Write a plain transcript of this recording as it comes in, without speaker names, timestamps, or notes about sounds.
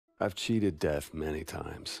I've cheated death many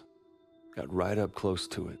times. Got right up close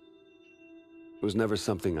to it. It was never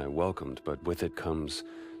something I welcomed, but with it comes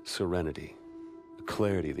serenity, a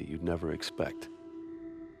clarity that you'd never expect.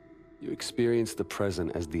 You experience the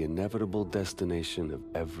present as the inevitable destination of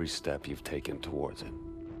every step you've taken towards it.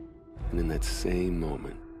 And in that same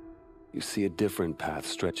moment, you see a different path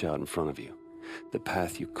stretch out in front of you. The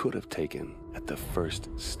path you could have taken at the first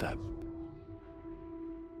step.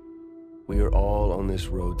 We are all on this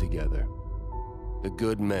road together. The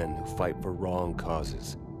good men who fight for wrong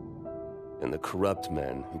causes, and the corrupt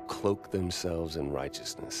men who cloak themselves in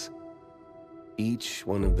righteousness. Each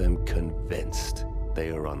one of them convinced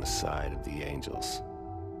they are on the side of the angels.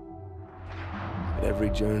 But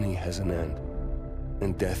every journey has an end,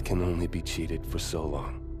 and death can only be cheated for so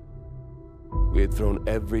long. We had thrown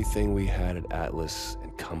everything we had at Atlas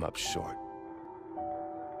and come up short.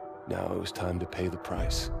 Now it was time to pay the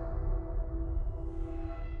price.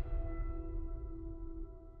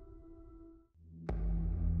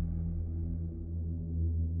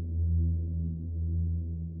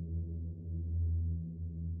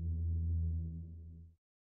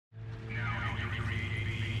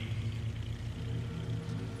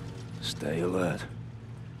 Stay alert.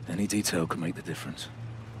 Any detail could make the difference.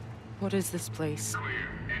 What is this place?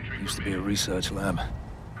 Used to be a research lab.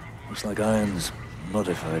 Looks like Irons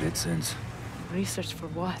modified it since. Research for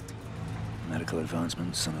what? Medical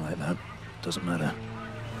advancements, something like that. Doesn't matter.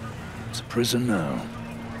 It's a prison now.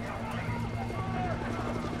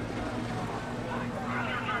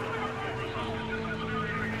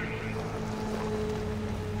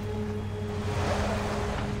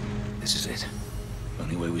 This is it.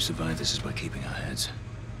 Only way we survive this is by keeping our heads.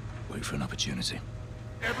 Wait for an opportunity.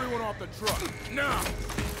 Everyone off the truck, now!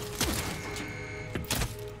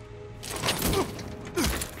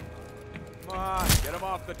 Come on, get him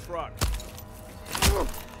off the truck.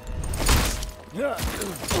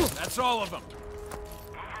 That's all of them.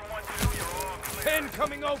 10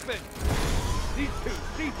 coming open. These two,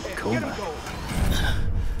 C10, get him going.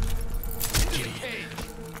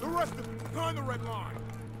 The rest of them, behind the red line.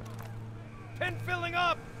 10 filling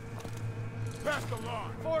up. Past the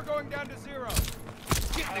line. 4 going down to 0.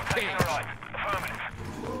 Get in the cage.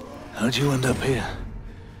 How'd you end up here?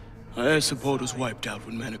 Our air support was wiped out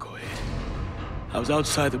when Manico hit. I was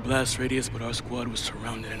outside the blast radius, but our squad was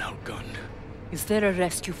surrounded and outgunned. Is there a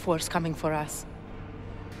rescue force coming for us?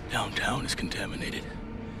 Downtown is contaminated.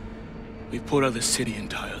 We've poured out the city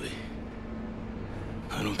entirely.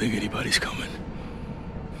 I don't think anybody's coming.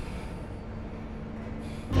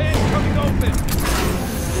 10 coming open!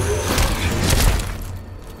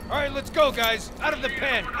 All right, let's go, guys. Out of the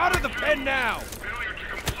pen! Out of the pen now!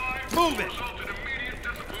 Move it!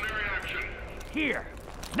 Here!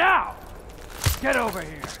 Now! Get over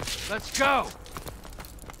here! Let's go!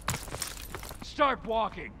 Start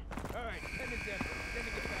walking! All right, 10 is empty. 10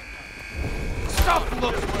 to get back up. Stop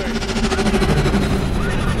looking!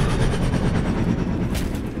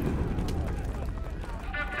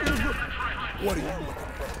 What are you looking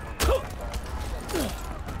for?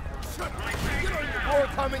 More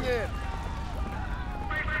coming in.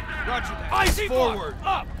 Roger that. Ice forward.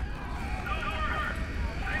 Up.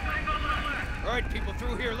 All right, people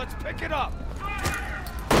through here. Let's pick it up.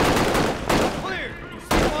 Clear.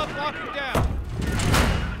 Still up, locking down.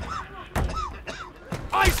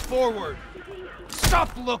 Ice forward.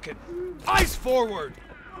 Stop looking. Ice forward.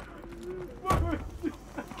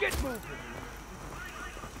 Get moving.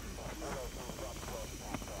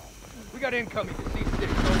 We got incoming to C6.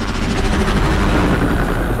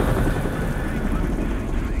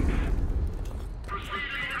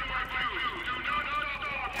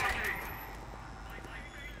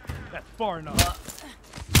 That's far enough.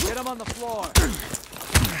 Get him on the floor.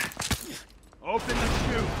 Open the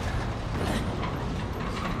chute.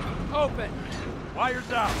 Open.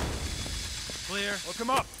 Wires out. Clear. Hook him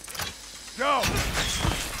up. Go.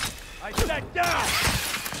 I said down.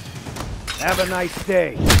 Have a nice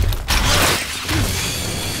day.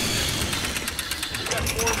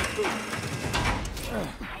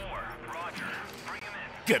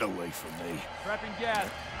 Get away from me. Prepping gas.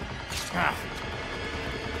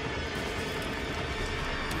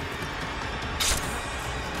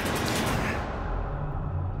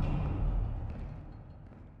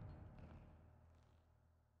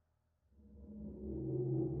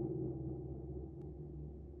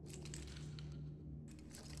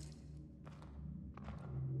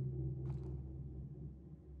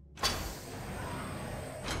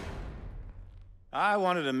 I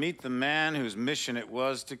wanted to meet the man whose mission it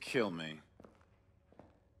was to kill me.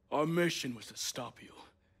 Our mission was to stop you.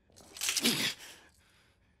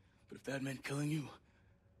 But if that meant killing you,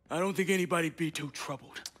 I don't think anybody'd be too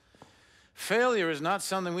troubled. Failure is not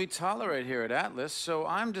something we tolerate here at Atlas, so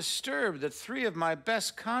I'm disturbed that 3 of my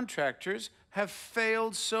best contractors have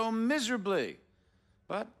failed so miserably.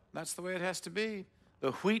 But that's the way it has to be.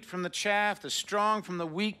 The wheat from the chaff, the strong from the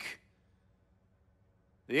weak.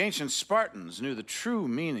 The ancient Spartans knew the true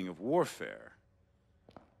meaning of warfare.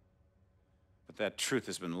 But that truth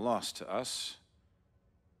has been lost to us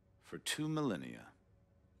for 2 millennia.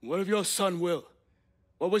 What of your son, Will?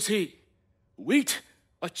 What was he? Wheat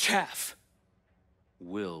or chaff?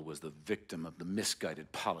 Will was the victim of the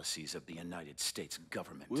misguided policies of the United States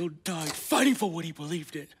government. Will died fighting for what he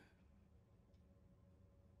believed in.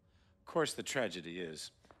 Of course, the tragedy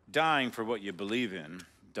is, dying for what you believe in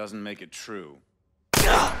doesn't make it true.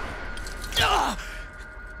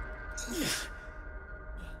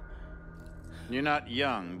 You're not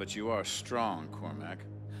young, but you are strong, Cormac.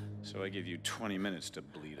 So I give you 20 minutes to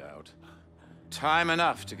bleed out. Time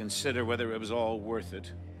enough to consider whether it was all worth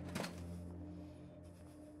it.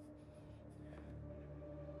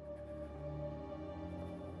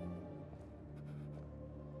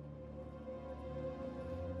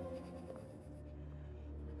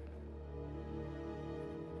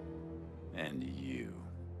 And you.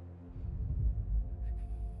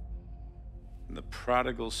 The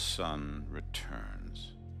prodigal son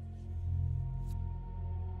returns.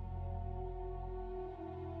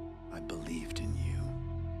 I believed in you.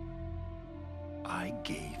 I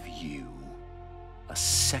gave you a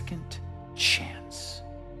second chance.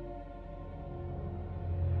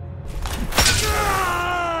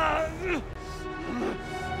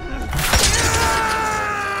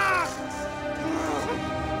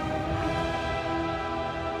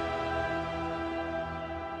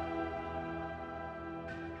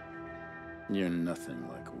 You're nothing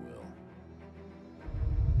like Will.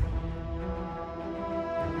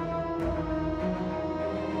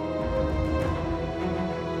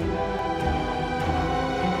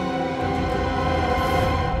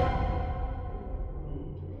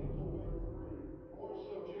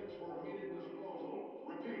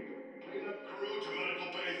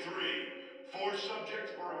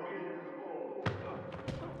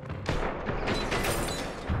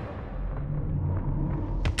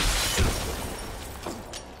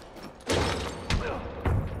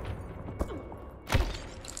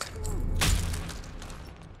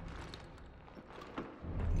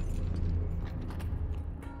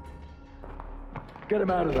 Get him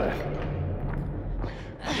out of there.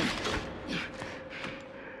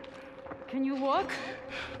 Can you walk?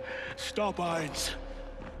 Stop, Irons.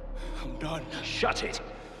 I'm done. Shut it.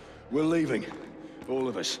 We're leaving. All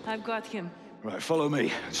of us. I've got him. Right, follow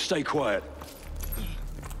me. And stay quiet.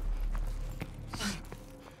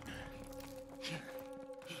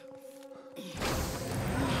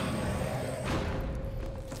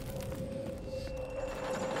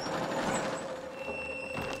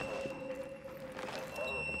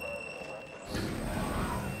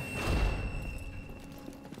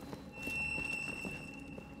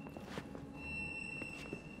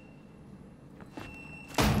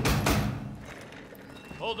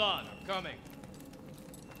 Hold on, I'm coming.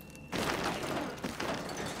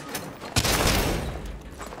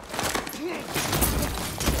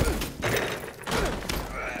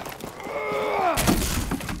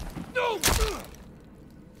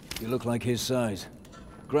 You look like his size.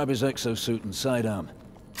 Grab his exosuit and sidearm.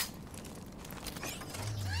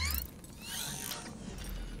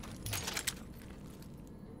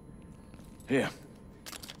 Here.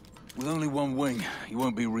 With only one wing, you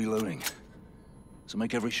won't be reloading. So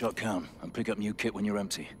make every shot count, and pick up new kit when you're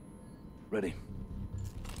empty. Ready.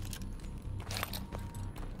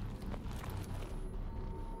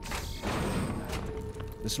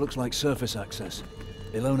 This looks like surface access.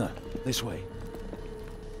 Ilona, this way.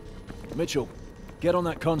 Mitchell, get on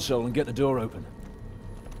that console and get the door open.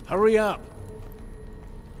 Hurry up!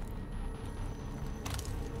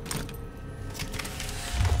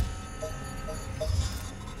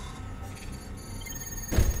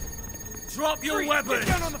 Drop your weapons! Get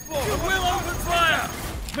down on the floor! You will open fire!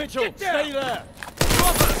 Mitchell, stay there!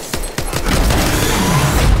 Drop us!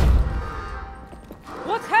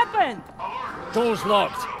 What happened? Door's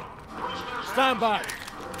locked. Stand back.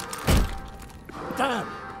 Damn!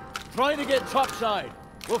 Trying to get topside.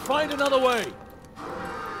 We'll find another way.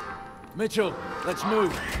 Mitchell, let's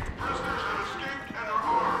move.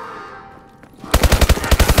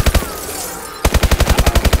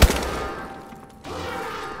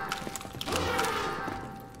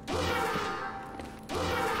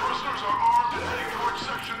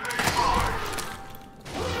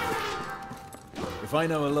 If I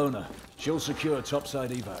know Ilona, she'll secure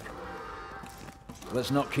topside evac. Let's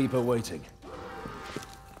not keep her waiting.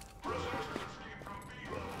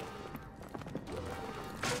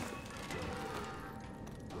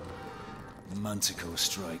 Manticore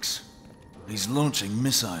strikes. He's launching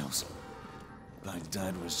missiles.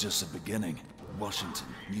 Baghdad was just the beginning. Washington,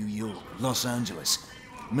 New York, Los Angeles.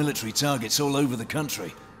 Military targets all over the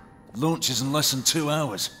country. Launches in less than 2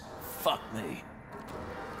 hours. Fuck me.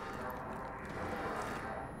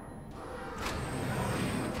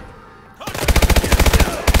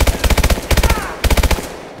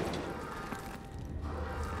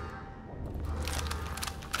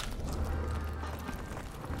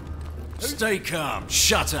 Stay calm.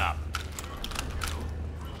 Shut up.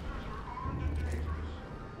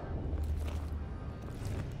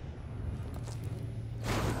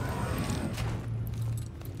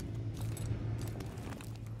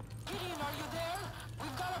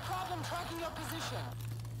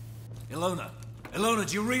 Ilona,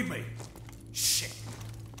 do you read me? Shit.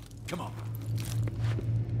 Come on.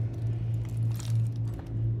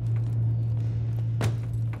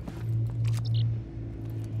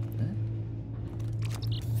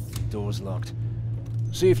 Door's locked.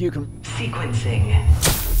 See if you can... Sequencing.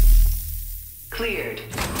 Cleared.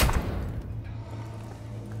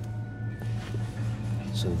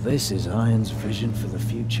 So this is Iron's vision for the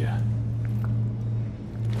future.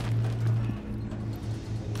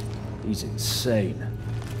 He's insane.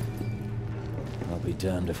 I'll be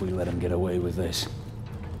damned if we let him get away with this.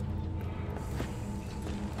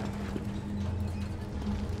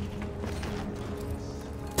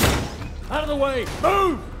 Out of the way!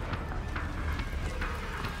 Move!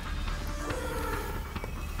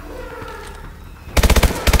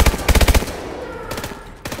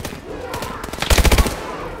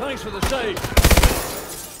 Thanks for the save.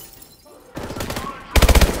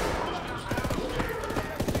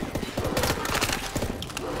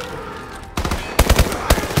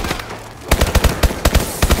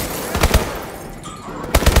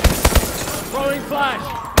 Throwing flash.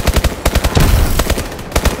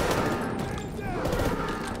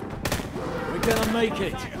 We're gonna make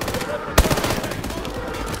it.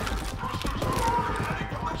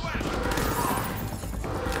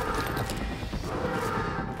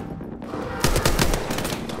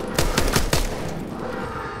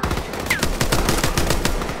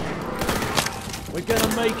 We're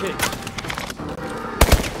gonna make it.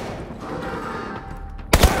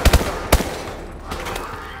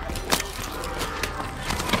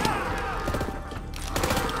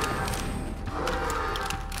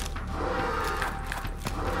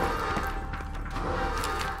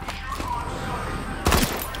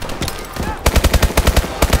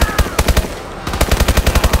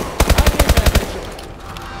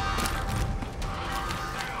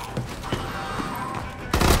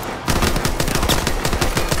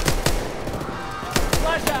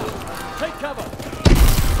 Take cover!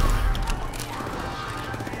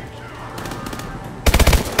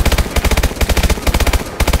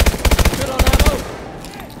 Good on ammo!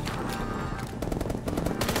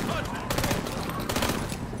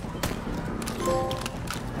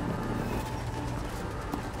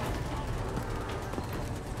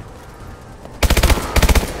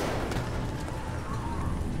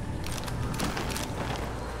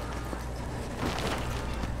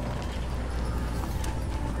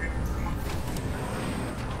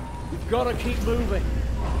 Gotta keep moving.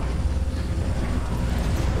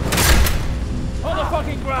 On the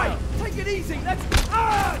fucking ground! Hey, take it easy, let's...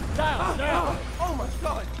 Down! Oh my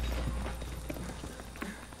God!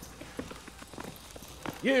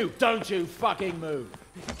 You, don't you fucking move!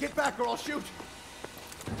 Get back or I'll shoot!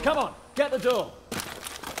 Come on, get the door!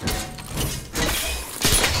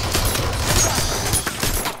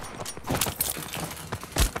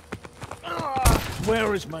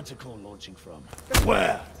 Where is Manticore launching from?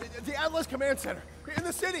 Where? The Atlas Command Center, in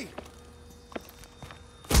the city!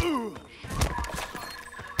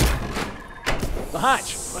 The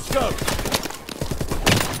hatch! Let's go!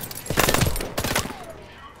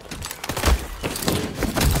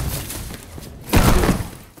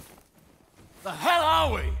 The hell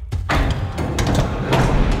are we?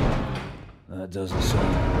 That doesn't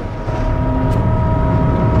sound...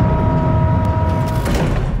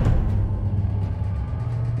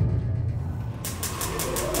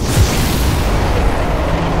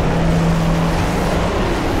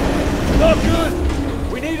 Not good!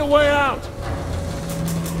 We need a way out!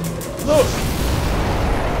 Look!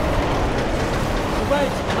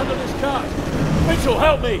 Wait, under this cart! Mitchell,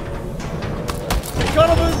 help me! We've got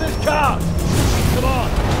to move this cart! Come on,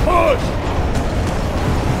 push!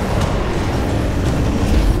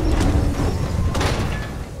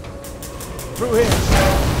 Through here!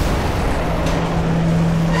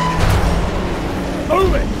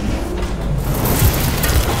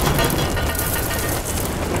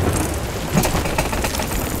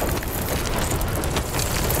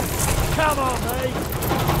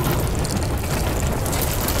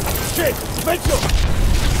 Shit! Mitchell!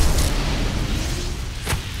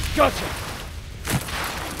 Gotcha!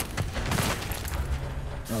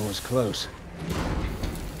 That was close.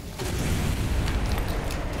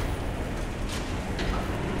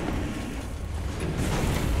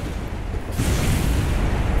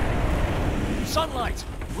 Sunlight!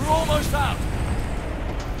 We're almost out!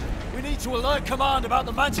 We need to alert command about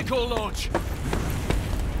the Manticore launch!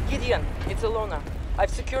 Gideon, it's Alona. I've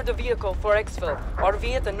secured a vehicle for exfil.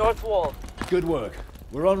 RV at the north wall. Good work.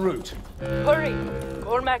 We're en route. Hurry!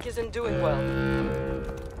 Cormac isn't doing well.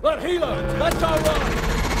 Let Hilo! That's our run!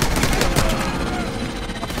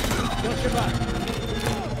 Got your back.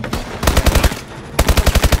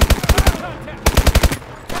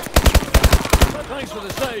 Thanks for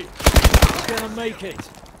the save. It's gonna make it.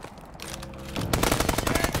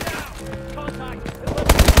 Contact!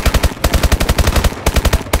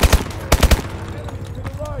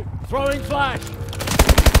 Throwing flash!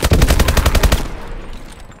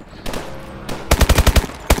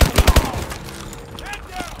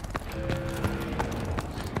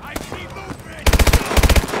 I see movement!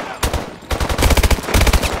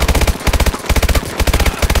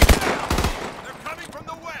 They're coming from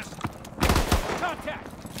the west! Contact!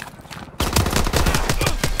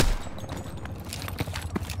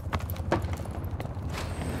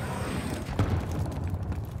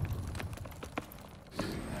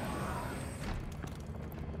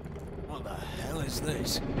 What the hell is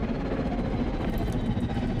this?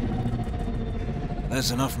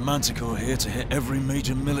 There's enough Manticore here to hit every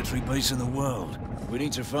major military base in the world. We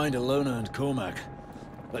need to find Alona and Cormac.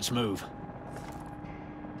 Let's move.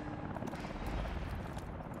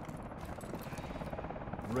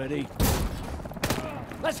 Ready?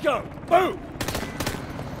 Let's go! Move!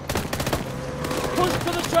 Push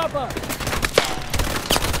to the chopper!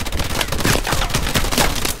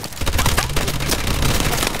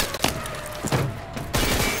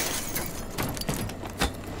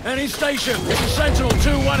 Any station, this is Sentinel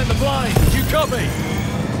 2-1 in the blind. Do you copy?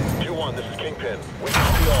 2-1, this is Kingpin. We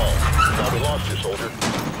copy all. Thought we lost you, soldier.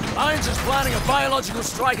 Irons is planning a biological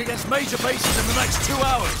strike against major bases in the next 2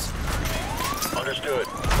 hours. Understood.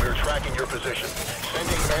 We're tracking your position.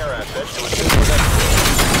 Sending air assets to assist with that.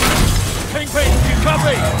 Kingpin, you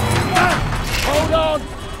copy? Hold on!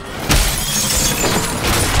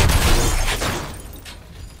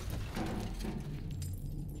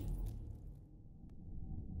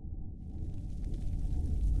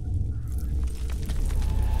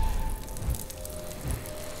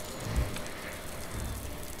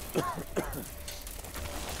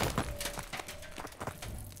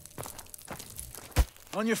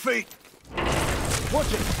 On your feet.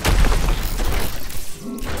 Watch it!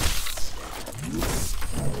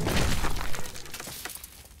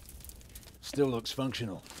 Still looks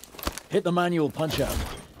functional. Hit the manual punch-out.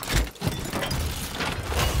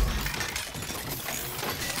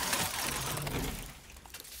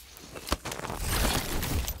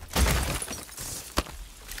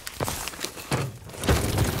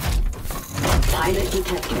 Pilot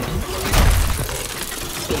detected.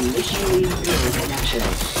 Initiating neural connection.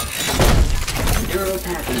 Neural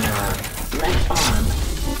packing arm. Left arm.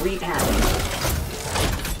 Repacking.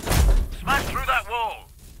 Smash through that wall.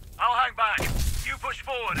 I'll hang back. You push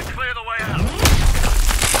forward and clear the way out.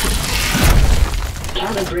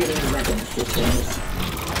 Calibrating weapon systems.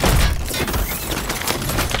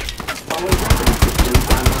 All weapon systems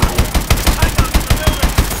online. Hang on to the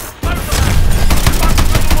building. Close the back. Back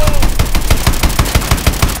through the wall.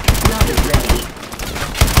 Rocket ready.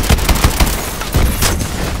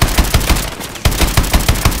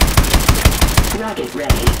 Rocket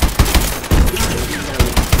ready. Rocket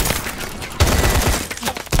reload.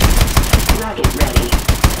 Rocket ready.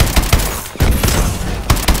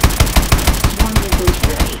 Swarm missiles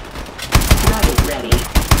ready. Rocket ready.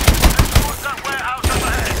 Towards that warehouse up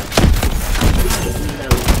ahead. Rocket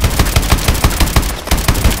reload.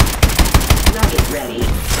 Rocket ready.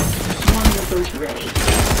 Swarm missiles ready.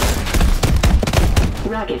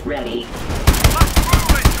 Rocket ready. Let's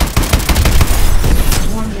move it.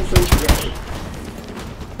 Swarm missiles ready.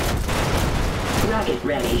 Rocket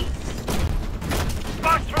ready.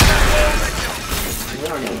 Smash through that wall, Mitchell.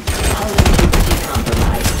 Warning. All activity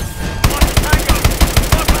compromised. One tango.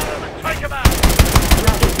 One man and take him out.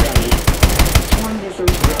 Rocket ready. Swarm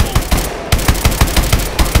missiles ready.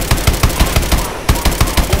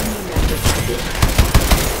 Enemy master target.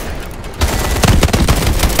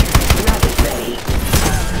 Rocket ready.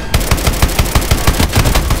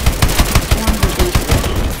 Swarm missiles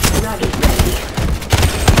ready. Rocket ready.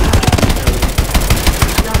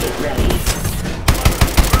 Rocket ready.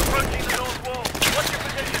 We're approaching the north wall. What's your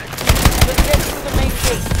position? Let's get through the main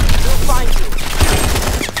gate.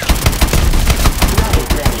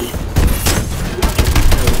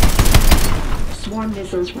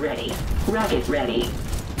 missiles ready. Rocket ready.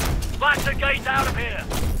 Blast the gate out of here!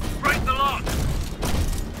 Break the lock!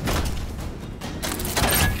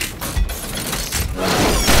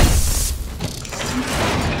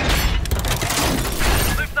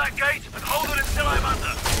 Lift that gate and hold it until I'm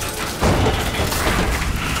under!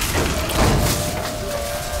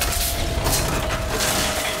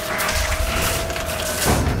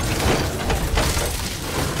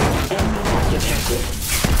 Enemy detected.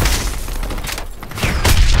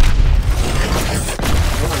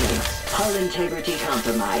 Warning. Hull integrity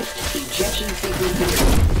compromised. Ejection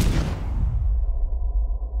sequence.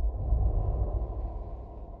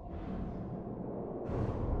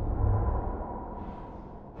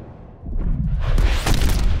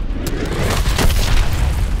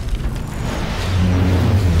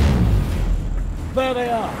 There they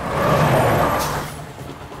are!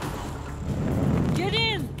 Get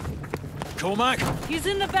in! Cormac? He's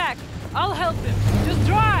in the back. I'll help him. Just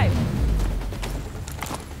drive!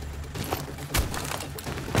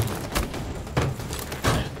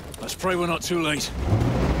 Let's pray we're not too late.